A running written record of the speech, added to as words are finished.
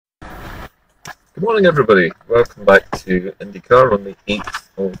Good morning, everybody. Welcome back to IndyCar on the 8th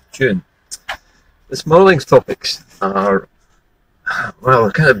of June. This morning's topics are,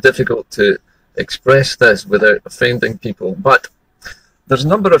 well, kind of difficult to express this without offending people, but there's a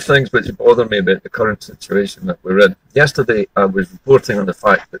number of things which bother me about the current situation that we're in. Yesterday, I was reporting on the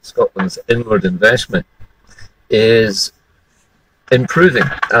fact that Scotland's inward investment is improving.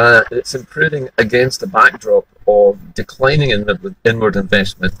 It's improving against the backdrop of declining inward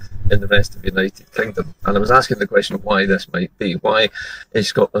investment in the rest of the United Kingdom. And I was asking the question why this might be. Why is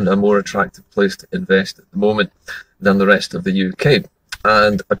Scotland a more attractive place to invest at the moment than the rest of the UK?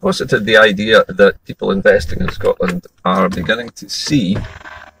 And I posited the idea that people investing in Scotland are beginning to see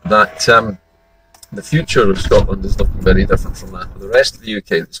that the future of Scotland is looking very different from that of the rest of the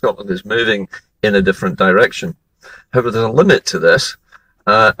UK. Scotland is moving in a different direction. However, there's a limit to this,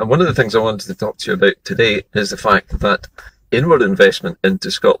 and one of the things I wanted to talk to you about today is the fact that inward investment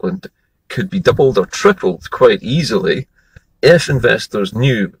into Scotland could be doubled or tripled quite easily if investors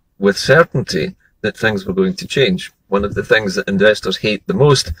knew with certainty that things were going to change. One of the things that investors hate the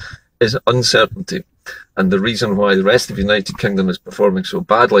most is uncertainty, and the reason why the rest of the United Kingdom is performing so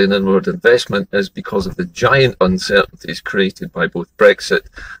badly in inward investment is because of the giant uncertainties created by both Brexit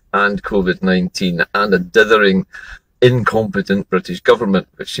and COVID-19 and a dithering, incompetent British government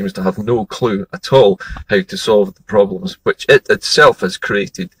which seems to have no clue at all how to solve the problems which it itself has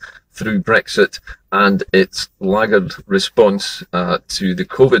created through Brexit and its laggard response to the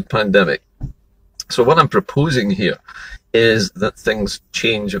COVID pandemic. So what I'm proposing here is that things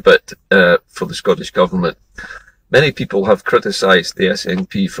change a bit for the Scottish Government. Many people have criticised the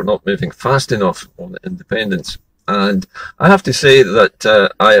SNP for not moving fast enough on independence, and I have to say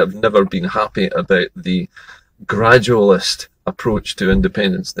that I have never been happy about the gradualist approach to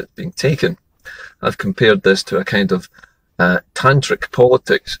independence that's being taken. I've compared this to a kind of tantric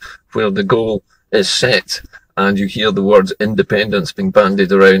politics where the goal is set and you hear the words independence being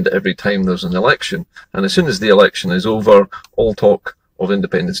bandied around every time there's an election. And as soon as the election is over, all talk of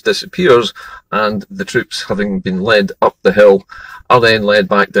independence disappears, and the troops, having been led up the hill, are then led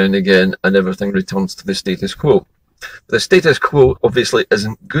back down again, and everything returns to the status quo. The status quo obviously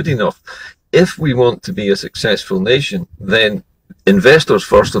isn't good enough. If we want to be a successful nation, then investors,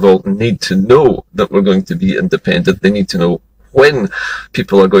 first of all, need to know that we're going to be independent. They need to know when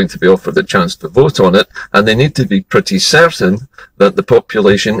people are going to be offered a chance to vote on it, and they need to be pretty certain that the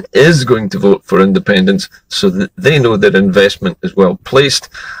population is going to vote for independence so that they know their investment is well placed,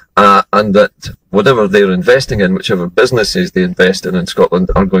 and that whatever they're investing in, whichever businesses they invest in Scotland,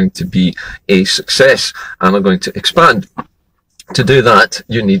 are going to be a success and are going to expand. To do that,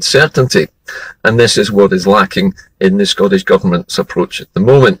 you need certainty, and this is what is lacking in the Scottish Government's approach at the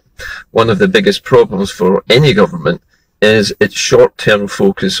moment. One of the biggest problems for any government is its short-term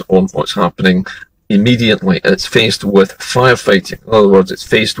focus on what's happening immediately. It's faced with firefighting. In other words, it's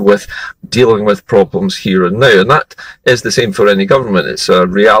faced with dealing with problems here and now, and that is the same for any government. It's a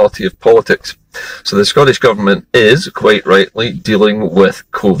reality of politics. So the Scottish Government is, quite rightly, dealing with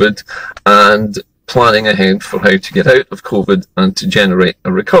COVID and planning ahead for how to get out of COVID and to generate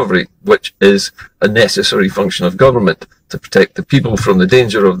a recovery, which is a necessary function of government to protect the people from the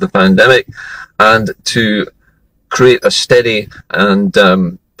danger of the pandemic and to create a steady and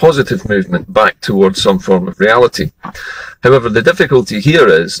positive movement back towards some form of reality. However, the difficulty here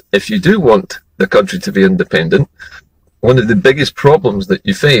is, if you do want the country to be independent, one of the biggest problems that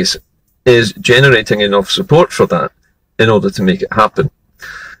you face is generating enough support for that in order to make it happen.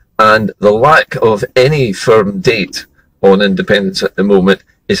 And the lack of any firm date on independence at the moment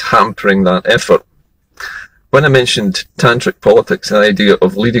is hampering that effort. When I mentioned tantric politics, the idea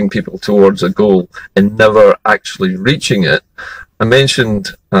of leading people towards a goal and never actually reaching it, I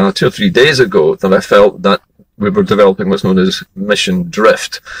mentioned 2 or 3 days ago that I felt that we were developing what's known as mission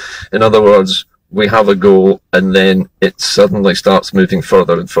drift. In other words, we have a goal and then it suddenly starts moving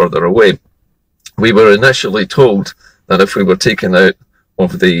further and further away. We were initially told that if we were taken out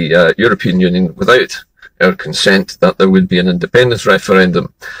of the European Union without our consent, that there would be an independence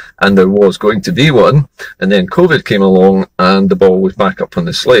referendum, and there was going to be one, and then COVID came along and the ball was back up on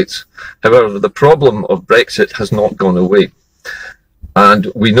the slates. However, the problem of Brexit has not gone away,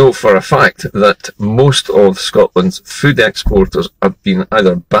 and we know for a fact that most of Scotland's food exporters have been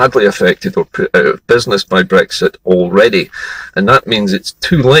either badly affected or put out of business by Brexit already, and that means it's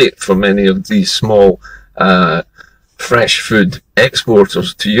too late for many of these small fresh food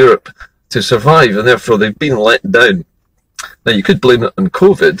exporters to Europe to survive, and therefore they've been let down. Now, you could blame it on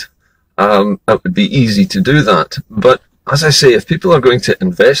COVID. It would be easy to do that. But as I say, if people are going to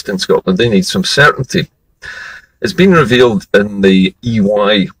invest in Scotland, they need some certainty. It's been revealed in the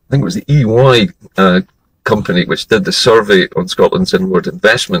EY think it was the EY company which did the survey on Scotland's inward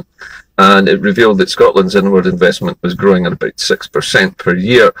investment, and it revealed that Scotland's inward investment was growing at about 6% per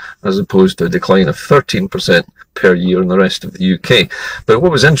year, as opposed to a decline of 13% per year in the rest of the UK. But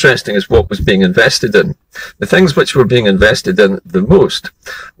what was interesting is what was being invested in. The things which were being invested in the most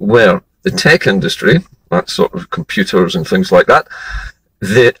were the tech industry, that sort of computers and things like that,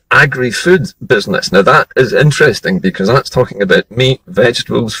 the agri-food business. Now that is interesting because that's talking about meat,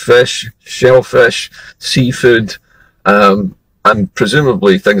 vegetables, fish, shellfish, seafood, and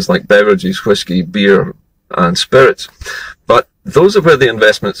presumably things like beverages, whiskey, beer, and spirits. But those are where the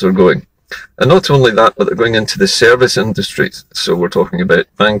investments are going. And not only that, but they're going into the service industries. So we're talking about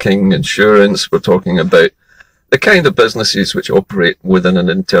banking, insurance, we're talking about the kind of businesses which operate within an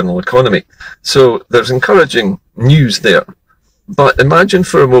internal economy. So there's encouraging news there. But imagine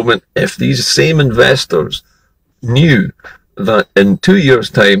for a moment if these same investors knew that in 2 years'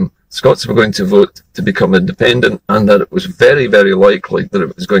 time, Scots were going to vote to become independent, and that it was very, very likely that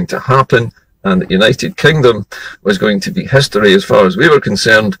it was going to happen, and the United Kingdom was going to be history as far as we were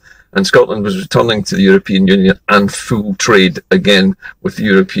concerned, and Scotland was returning to the European Union and full trade again with the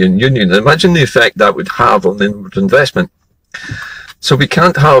European Union. Imagine the effect that would have on inward investment. So we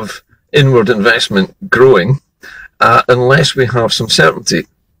can't have inward investment growing unless we have some certainty.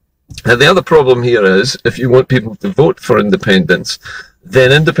 Now, the other problem here is, if you want people to vote for independence,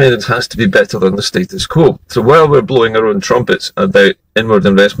 then independence has to be better than the status quo. So while we're blowing our own trumpets about inward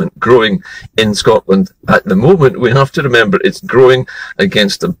investment growing in Scotland at the moment, we have to remember it's growing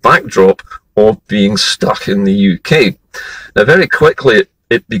against a backdrop of being stuck in the UK. Now, very quickly,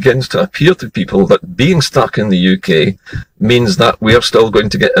 it begins to appear to people that being stuck in the UK means that we are still going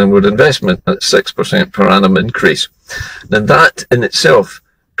to get inward investment at 6% per annum increase. Now, that in itself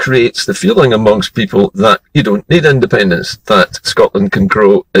creates the feeling amongst people that you don't need independence, that Scotland can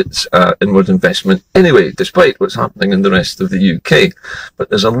grow its inward investment anyway, despite what's happening in the rest of the UK. But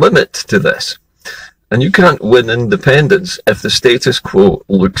there's a limit to this. And you can't win independence if the status quo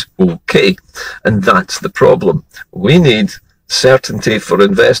looks okay. And that's the problem. We need certainty for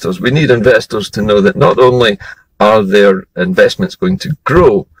investors. We need investors to know that not only are their investments going to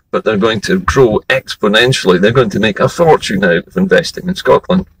grow, but they're going to grow exponentially. They're going to make a fortune out of investing in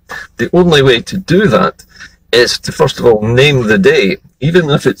Scotland. The only way to do that is to, first of all, name the day, even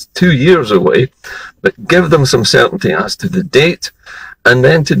if it's 2 years away, but give them some certainty as to the date, and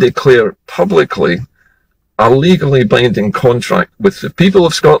then to declare publicly a legally binding contract with the people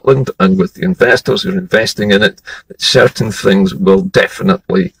of Scotland and with the investors who are investing in it, that certain things will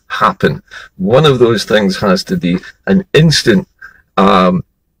definitely happen. One of those things has to be an instant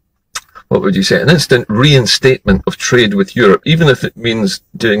an instant reinstatement of trade with Europe, even if it means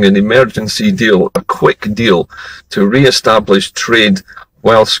doing an emergency deal, a quick deal to re-establish trade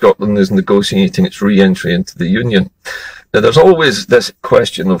while Scotland is negotiating its re-entry into the Union. Now, there's always this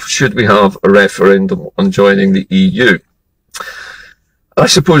question of, should we have a referendum on joining the EU? I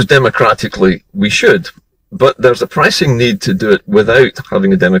suppose democratically we should, but there's a pressing need to do it without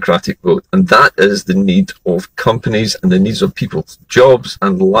having a democratic vote, and that is the need of companies and the needs of people's jobs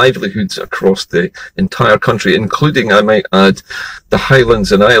and livelihoods across the entire country, including, I might add, the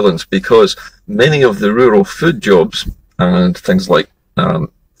Highlands and Islands, because many of the rural food jobs and things like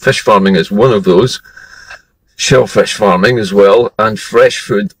fish farming is one of those, shellfish farming as well, and fresh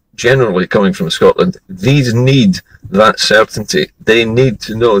food generally coming from Scotland, these need that certainty. They need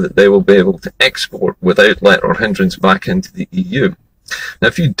to know that they will be able to export without let or hindrance back into the EU. Now,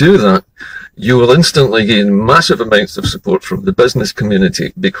 if you do that, you will instantly gain massive amounts of support from the business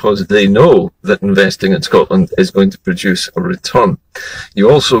community, because they know that investing in Scotland is going to produce a return.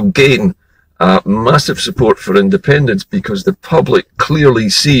 You also gain massive support for independence, because the public clearly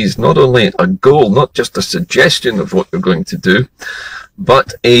sees not only a goal, not just a suggestion of what you're going to do,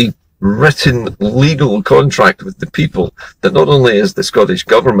 but a written legal contract with the people that not only is the Scottish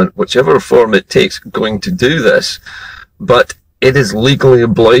Government, whichever form it takes, going to do this, but it is legally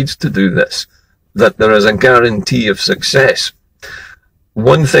obliged to do this, that there is a guarantee of success.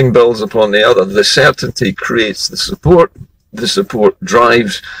 One thing builds upon the other. The certainty creates the support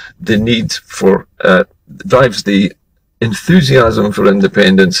drives the need for, drives the enthusiasm for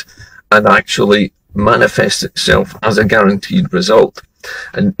independence, and actually manifests itself as a guaranteed result.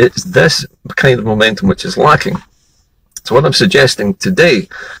 And it's this kind of momentum which is lacking. So what I'm suggesting today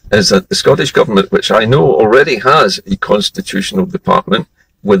is that the Scottish Government, which I know already has a constitutional department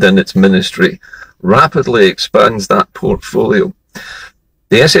within its ministry, rapidly expands that portfolio.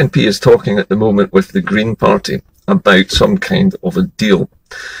 The SNP is talking at the moment with the Green Party about some kind of a deal.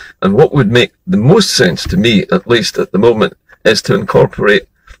 And what would make the most sense to me, at least at the moment, is to incorporate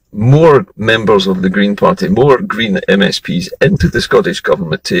more members of the Green Party, more Green MSPs into the Scottish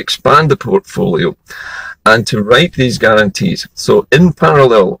Government to expand the portfolio and to write these guarantees. So in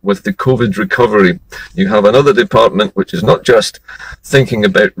parallel with the COVID recovery, you have another department which is not just thinking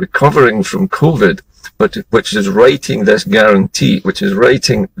about recovering from COVID, but which is writing this guarantee, which is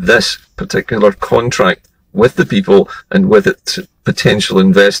writing this particular contract with the people and with its potential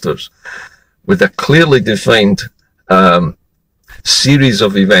investors, with a clearly defined series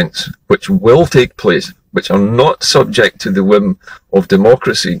of events which will take place, which are not subject to the whim of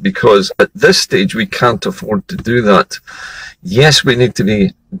democracy, because at this stage we can't afford to do that. Yes, we need to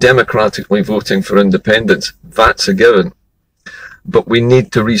be democratically voting for independence, that's a given, but we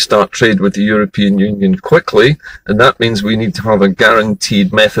need to restart trade with the European Union quickly, and that means we need to have a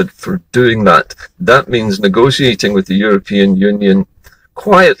guaranteed method for doing that. That means negotiating with the European Union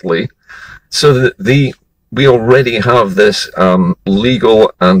quietly, so that we already have this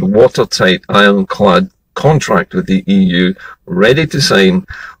legal and watertight ironclad contract with the EU ready to sign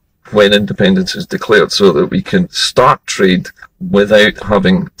when independence is declared, so that we can start trade without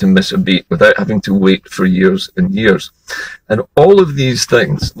having to miss a beat, without having to wait for years and years. And all of these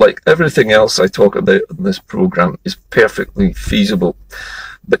things, like everything else I talk about in this programme, is perfectly feasible.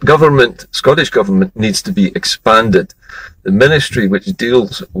 But government, Scottish Government, needs to be expanded. The ministry which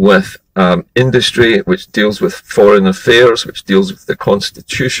deals with industry, which deals with foreign affairs, which deals with the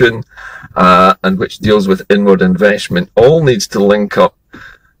constitution, and which deals with inward investment, all needs to link up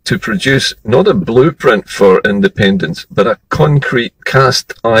to produce not a blueprint for independence, but a concrete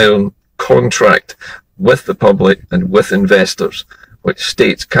cast iron contract with the public and with investors, which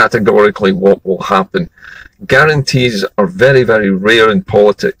states categorically what will happen. Guarantees are very, very rare in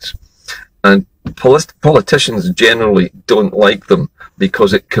politics, and politicians generally don't like them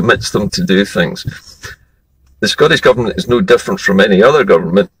because it commits them to do things. The Scottish Government is no different from any other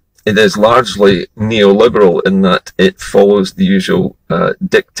government. It is largely neoliberal in that it follows the usual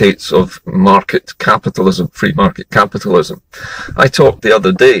dictates of market capitalism, free market capitalism. I talked the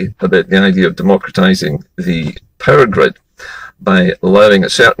other day about the idea of democratizing the power grid by allowing a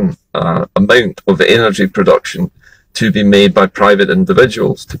certain amount of energy production to be made by private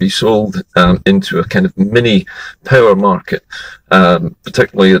individuals, to be sold into a kind of mini power market,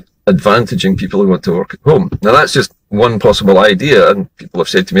 particularly advantaging people who want to work at home. Now that's just one possible idea, and people have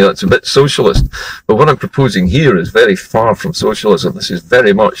said to me that's a bit socialist, but what I'm proposing here is very far from socialism. This is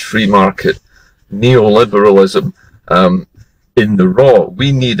very much free market neoliberalism in the raw.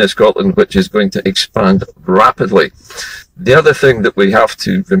 We need a Scotland which is going to expand rapidly. The other thing that we have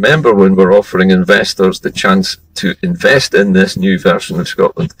to remember when we're offering investors the chance to invest in this new version of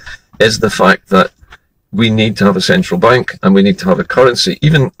Scotland is the fact that we need to have a central bank and we need to have a currency.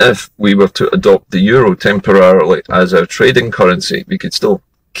 Even if we were to adopt the euro temporarily as our trading currency, we could still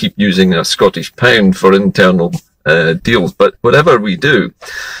keep using a Scottish pound for internal deals. But whatever we do,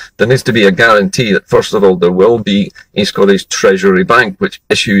 there needs to be a guarantee that, first of all, there will be a Scottish Treasury Bank which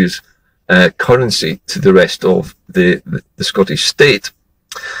issues currency to the rest of the Scottish state.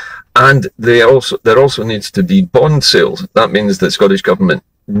 And there also needs to be bond sales. That means the Scottish Government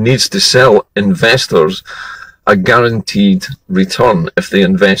needs to sell investors a guaranteed return if they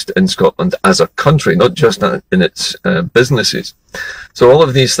invest in Scotland as a country, not just in its businesses. So all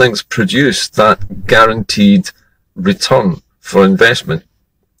of these things produce that guaranteed return for investment.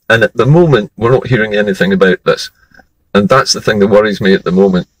 And at the moment, we're not hearing anything about this. And that's the thing that worries me at the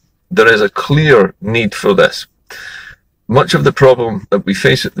moment. There is a clear need for this. Much of the problem that we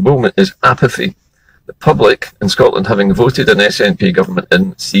face at the moment is apathy. The public in Scotland, having voted an SNP government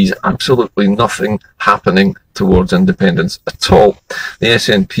in, sees absolutely nothing happening towards independence at all. The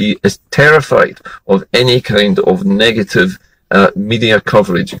SNP is terrified of any kind of negative media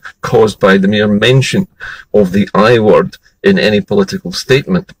coverage caused by the mere mention of the I word in any political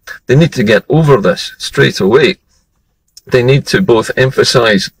statement. They need to get over this straight away. They need to both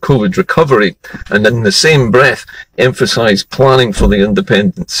emphasise COVID recovery and in the same breath emphasise planning for the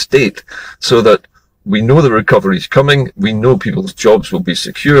independent state, so that we know the recovery is coming, we know people's jobs will be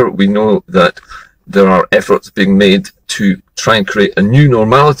secure, we know that there are efforts being made to try and create a new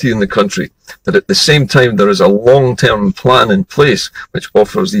normality in the country, that at the same time there is a long-term plan in place which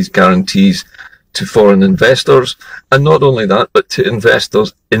offers these guarantees to foreign investors, and not only that, but to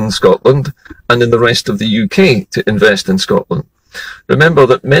investors in Scotland and in the rest of the UK to invest in Scotland. Remember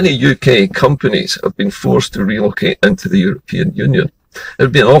that many UK companies have been forced to relocate into the European Union. It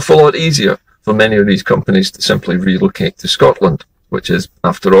would be an awful lot easier for many of these companies to simply relocate to Scotland, which is,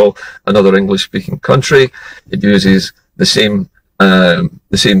 after all, another English-speaking country. It uses the same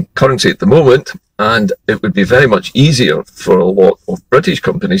currency at the moment, and it would be very much easier for a lot of British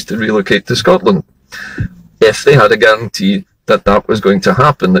companies to relocate to Scotland if they had a guarantee that that was going to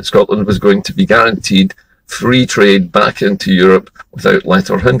happen, that Scotland was going to be guaranteed free trade back into Europe without let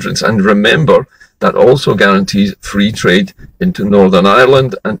or hindrance. And remember, that also guarantees free trade into Northern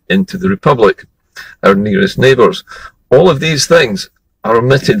Ireland and into the Republic, our nearest neighbours. All of these things are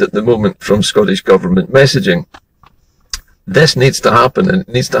omitted at the moment from Scottish Government messaging. This needs to happen, and it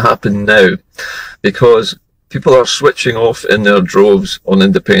needs to happen now, because people are switching off in their droves on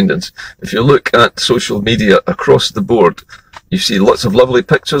independence. If you look at social media across the board, you see lots of lovely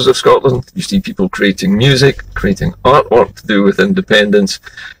pictures of Scotland. You see people creating music, creating artwork to do with independence.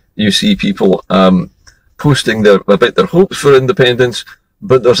 You see people posting about their hopes for independence,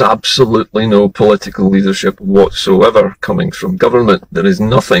 but there's absolutely no political leadership whatsoever coming from government. There is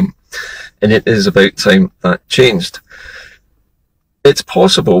nothing, and it is about time that changed. It's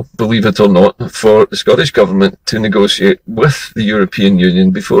possible, believe it or not, for the Scottish Government to negotiate with the European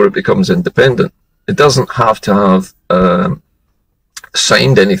Union before it becomes independent. It doesn't have to have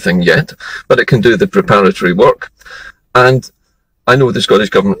signed anything yet, but it can do the preparatory work. And I know the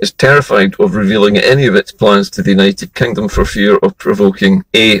Scottish Government is terrified of revealing any of its plans to the United Kingdom for fear of provoking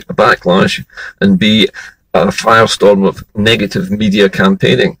A, a backlash, and B, a firestorm of negative media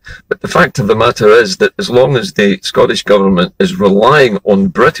campaigning. But the fact of the matter is that as long as the Scottish Government is relying on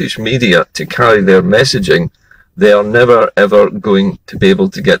British media to carry their messaging, they are never ever going to be able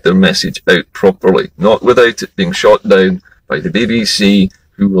to get their message out properly, not without it being shot down by the BBC,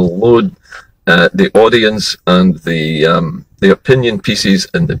 who will load the audience and the opinion pieces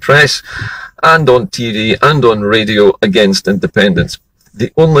in the press and on TV and on radio against independence.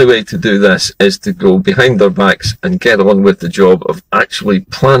 The only way to do this is to go behind their backs and get on with the job of actually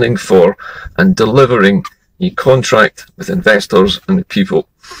planning for and delivering a contract with investors and the people.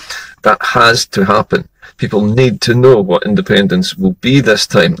 That has to happen. People need to know what independence will be this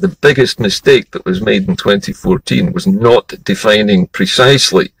time. The biggest mistake that was made in 2014 was not defining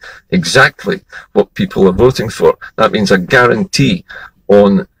precisely, exactly what people are voting for. That means a guarantee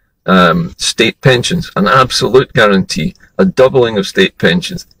on state pensions, an absolute guarantee, a doubling of state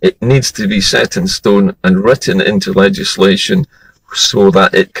pensions. It needs to be set in stone and written into legislation so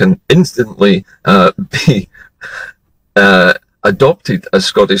that it can instantly be adopted as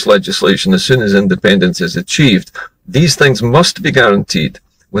Scottish legislation as soon as independence is achieved. These things must be guaranteed.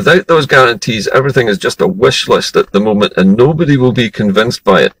 Without those guarantees, everything is just a wish list at the moment, and nobody will be convinced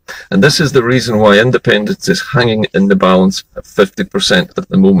by it. And this is the reason why independence is hanging in the balance at 50% at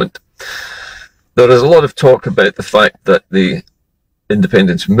the moment. There is a lot of talk about the fact that the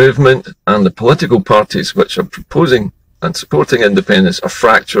independence movement and the political parties which are proposing and supporting independence are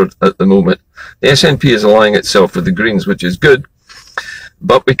fractured at the moment. The SNP is allying itself with the Greens, which is good,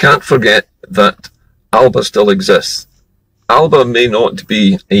 but we can't forget that ALBA still exists. ALBA may not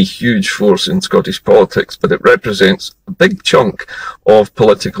be a huge force in Scottish politics, but it represents a big chunk of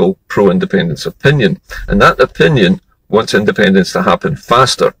political pro-independence opinion. And that opinion wants independence to happen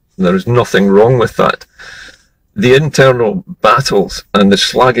faster. And there is nothing wrong with that. The internal battles and the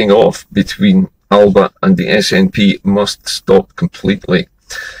slagging off between ALBA and the SNP must stop completely.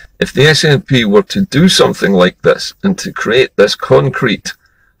 If the SNP were to do something like this and to create this concrete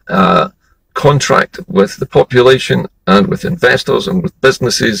contract with the population and with investors and with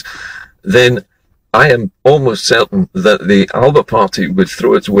businesses, then I am almost certain that the ALBA party would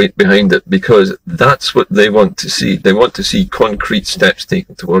throw its weight behind it, because that's what they want to see. They want to see concrete steps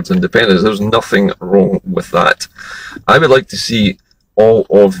taken towards independence. There's nothing wrong with that. I would like to see all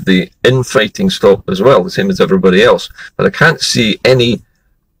of the infighting stop as well, the same as everybody else, but I can't see any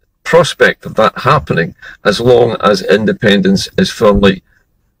prospect of that happening as long as independence is firmly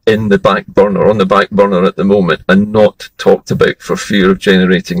in the back burner, on the back burner at the moment, and not talked about for fear of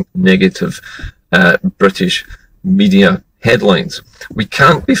generating negative British media headlines. We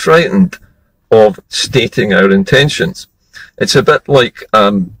can't be frightened of stating our intentions. It's a bit like,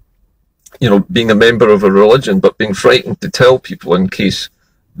 you know, being a member of a religion, but being frightened to tell people in case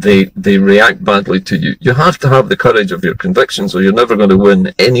they react badly to you. You have to have the courage of your convictions, or you're never going to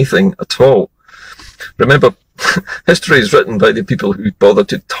win anything at all. Remember, history is written by the people who bother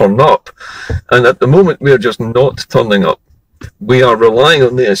to turn up, and at the moment we are just not turning up. We are relying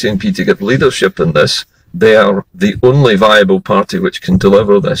on the SNP to give leadership in this. They are the only viable party which can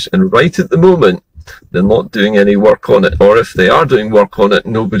deliver this, and right at the moment they're not doing any work on it, or if they are doing work on it,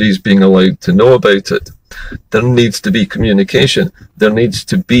 nobody's being allowed to know about it. There needs to be communication. There needs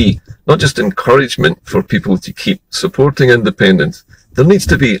to be not just encouragement for people to keep supporting independence. There needs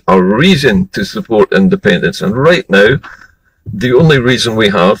to be a reason to support independence. And right now, the only reason we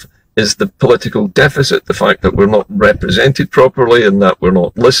have is the political deficit, the fact that we're not represented properly and that we're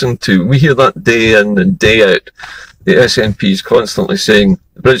not listened to. We hear that day in and day out. The SNP is constantly saying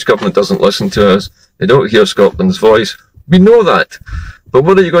the British government doesn't listen to us, they don't hear Scotland's voice. We know that, but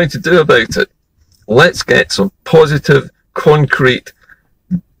what are you going to do about it? Let's get some positive, concrete,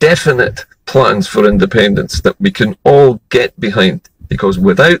 definite plans for independence that we can all get behind, because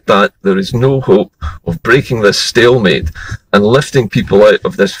without that there is no hope of breaking this stalemate and lifting people out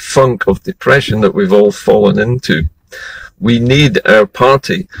of this funk of depression that we've all fallen into. We need our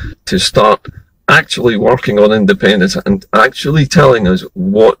party to start actually working on independence and actually telling us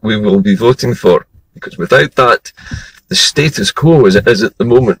what we will be voting for, because without that, the status quo as it is at the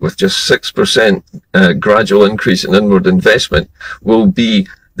moment, with just 6% gradual increase in inward investment, will be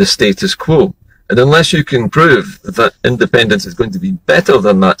the status quo. And unless you can prove that independence is going to be better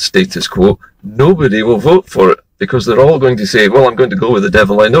than that status quo, nobody will vote for it, because they're all going to say, well, I'm going to go with the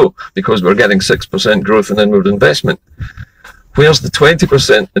devil I know, because we're getting 6% growth in inward investment. Where's the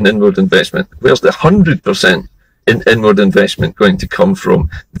 20% in inward investment? Where's the 100% in inward investment going to come from?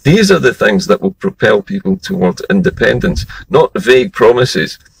 These are the things that will propel people towards independence, not vague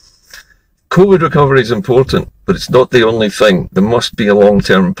promises. COVID recovery is important, but it's not the only thing. There must be a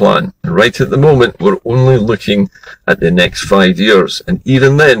long-term plan. And right at the moment, we're only looking at the next 5 years. And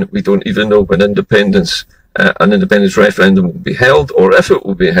even then, we don't even know when an independence referendum will be held, or if it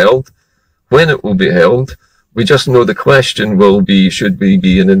will be held, when it will be held. We just know the question will be, should we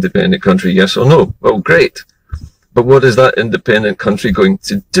be an independent country, yes or no? Well, great. But what is that independent country going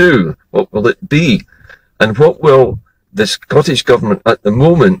to do? What will it be? And what will the Scottish Government at the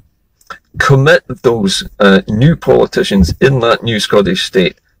moment commit those new politicians in that new Scottish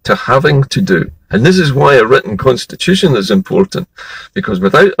state to having to do? And this is why a written constitution is important, because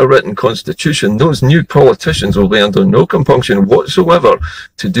without a written constitution, those new politicians will be under no compunction whatsoever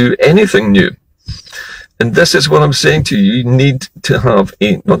to do anything new. And this is what I'm saying to you. You need to have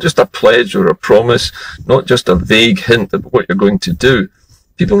not just a pledge or a promise, not just a vague hint of what you're going to do.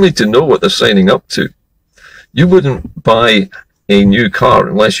 People need to know what they're signing up to. You wouldn't buy a new car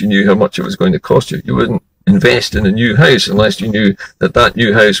unless you knew how much it was going to cost you. You wouldn't invest in a new house unless you knew that that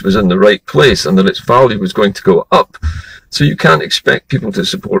new house was in the right place and that its value was going to go up. So you can't expect people to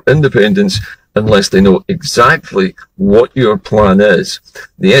support independence unless they know exactly what your plan is.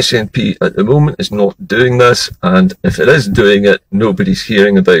 The SNP at the moment is not doing this, and if it is doing it, nobody's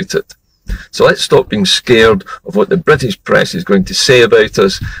hearing about it. So let's stop being scared of what the British press is going to say about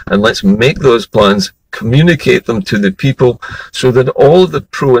us, and let's make those plans, communicate them to the people, so that all the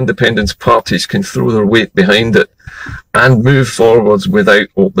pro-independence parties can throw their weight behind it and move forwards without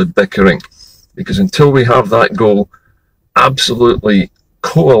all the bickering. Because until we have that goal absolutely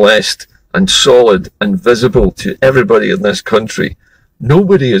coalesced and solid and visible to everybody in this country,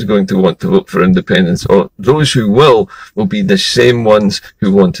 nobody is going to want to vote for independence, or those who will be the same ones who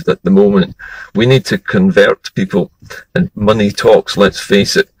want it at the moment. We need to convert people, and money talks, let's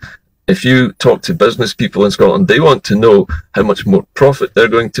face it. If you talk to business people in Scotland, they want to know how much more profit they're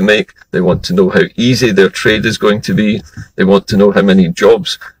going to make. They want to know how easy their trade is going to be. They want to know how many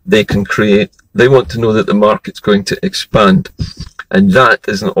jobs they can create. They want to know that the market's going to expand. And that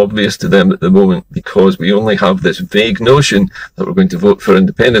isn't obvious to them at the moment, because we only have this vague notion that we're going to vote for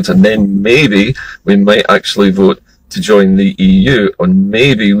independence, and then maybe we might actually vote to join the EU, or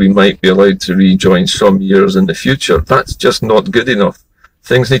maybe we might be allowed to rejoin some years in the future. That's just not good enough.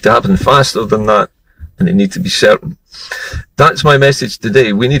 Things need to happen faster than that, and they need to be certain. That's my message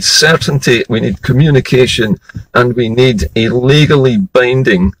today. We need certainty, we need communication, and we need a legally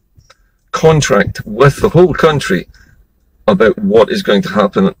binding contract with the whole country about what is going to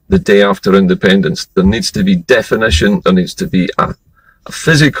happen the day after independence. There needs to be definition, there needs to be a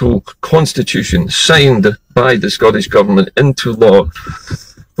physical constitution signed by the Scottish Government into law,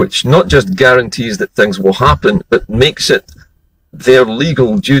 which not just guarantees that things will happen, but makes it their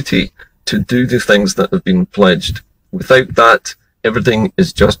legal duty to do the things that have been pledged. Without that, everything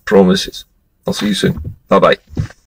is just promises. I'll see you soon. Bye-bye.